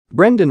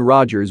Brendan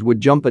Rodgers would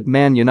jump at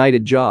Man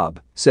United job,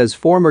 says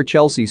former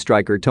Chelsea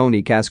striker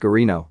Tony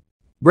Cascarino.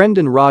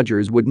 Brendan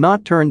Rodgers would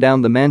not turn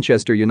down the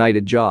Manchester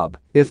United job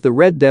if the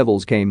Red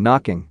Devils came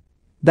knocking.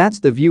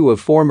 That's the view of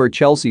former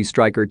Chelsea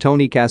striker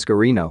Tony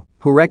Cascarino,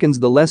 who reckons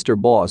the Leicester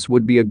boss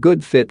would be a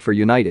good fit for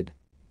United.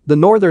 The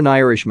Northern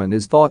Irishman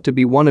is thought to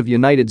be one of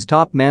United's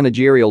top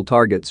managerial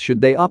targets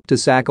should they opt to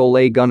sack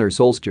Ole Gunnar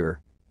Solskjaer.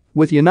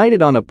 With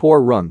United on a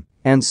poor run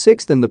and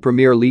sixth in the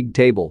Premier League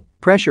table,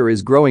 pressure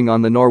is growing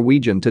on the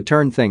Norwegian to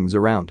turn things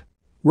around.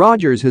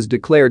 Rodgers has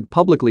declared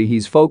publicly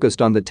he's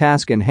focused on the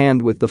task in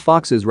hand with the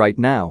Foxes right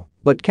now,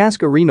 but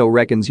Cascarino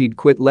reckons he'd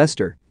quit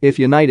Leicester if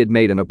United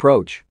made an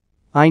approach.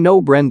 "I know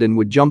Brendan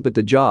would jump at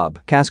the job,"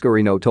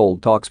 Cascarino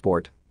told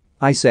TalkSport.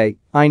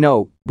 I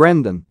know,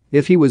 Brendan,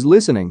 if he was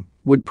listening,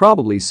 would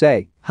probably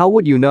say, how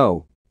would you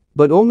know?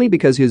 But only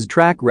because his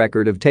track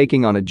record of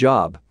taking on a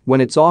job when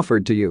it's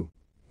offered to you.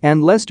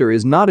 And Leicester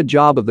is not a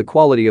job of the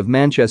quality of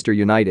Manchester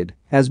United,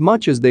 as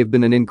much as they've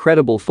been an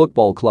incredible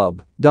football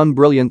club, done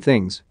brilliant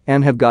things,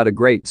 and have got a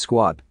great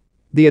squad.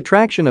 The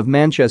attraction of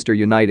Manchester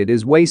United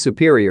is way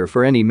superior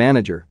for any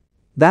manager.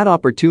 That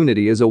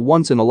opportunity is a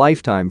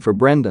once-in-a-lifetime for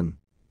Brendan.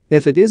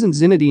 If it isn't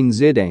Zinedine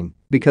Zidane,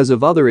 because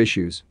of other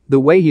issues, the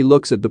way he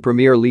looks at the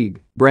Premier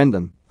League,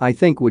 Brendan, I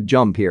think would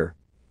jump here.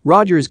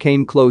 Rodgers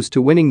came close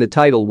to winning the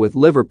title with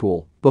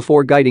Liverpool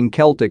before guiding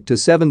Celtic to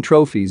 7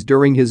 trophies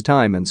during his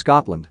time in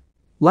Scotland.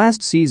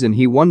 Last season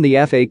he won the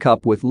FA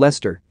Cup with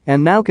Leicester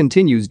and now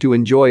continues to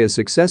enjoy a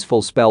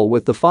successful spell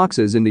with the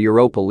Foxes in the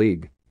Europa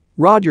League.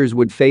 Rodgers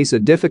would face a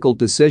difficult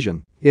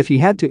decision if he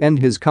had to end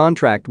his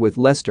contract with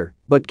Leicester,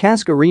 but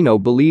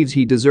Cascarino believes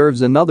he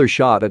deserves another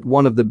shot at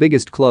one of the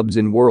biggest clubs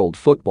in world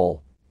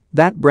football.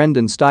 That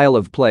Brendan style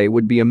of play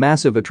would be a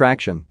massive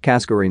attraction,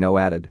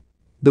 Cascarino added.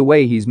 The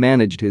way he's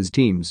managed his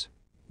teams.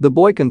 The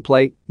boy can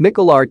play.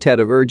 Mikel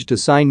Arteta urged to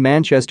sign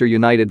Manchester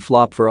United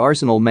flop for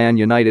Arsenal. Man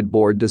United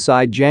board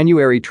decide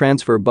January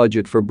transfer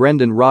budget for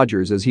Brendan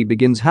Rodgers as he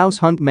begins house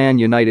hunt. Man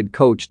United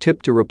coach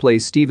tipped to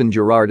replace Steven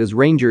Gerrard as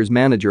Rangers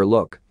manager.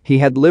 Look, he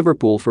had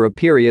Liverpool for a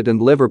period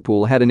and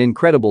Liverpool had an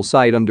incredible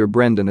side under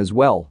Brendan as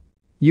well.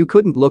 You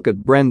couldn't look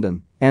at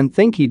Brendan and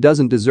think he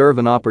doesn't deserve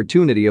an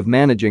opportunity of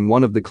managing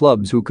one of the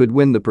clubs who could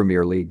win the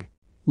Premier League.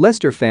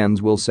 Leicester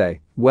fans will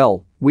say,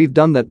 well, we've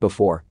done that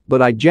before,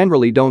 but I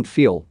generally don't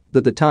feel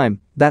that the time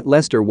that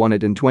Leicester won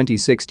it in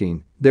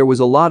 2016, there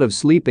was a lot of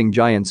sleeping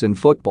giants in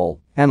football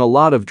and a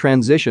lot of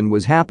transition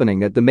was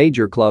happening at the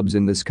major clubs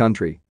in this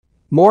country.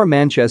 More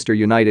Manchester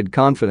United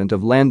confident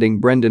of landing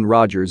Brendan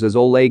Rodgers as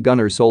Ole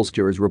Gunnar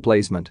Solskjaer's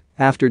replacement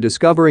after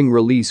discovering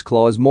release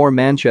clause. More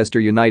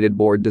Manchester United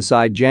board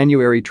decide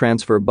January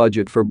transfer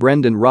budget for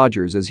Brendan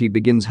Rodgers as he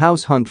begins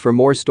house hunt. For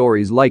more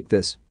stories like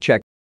this,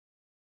 check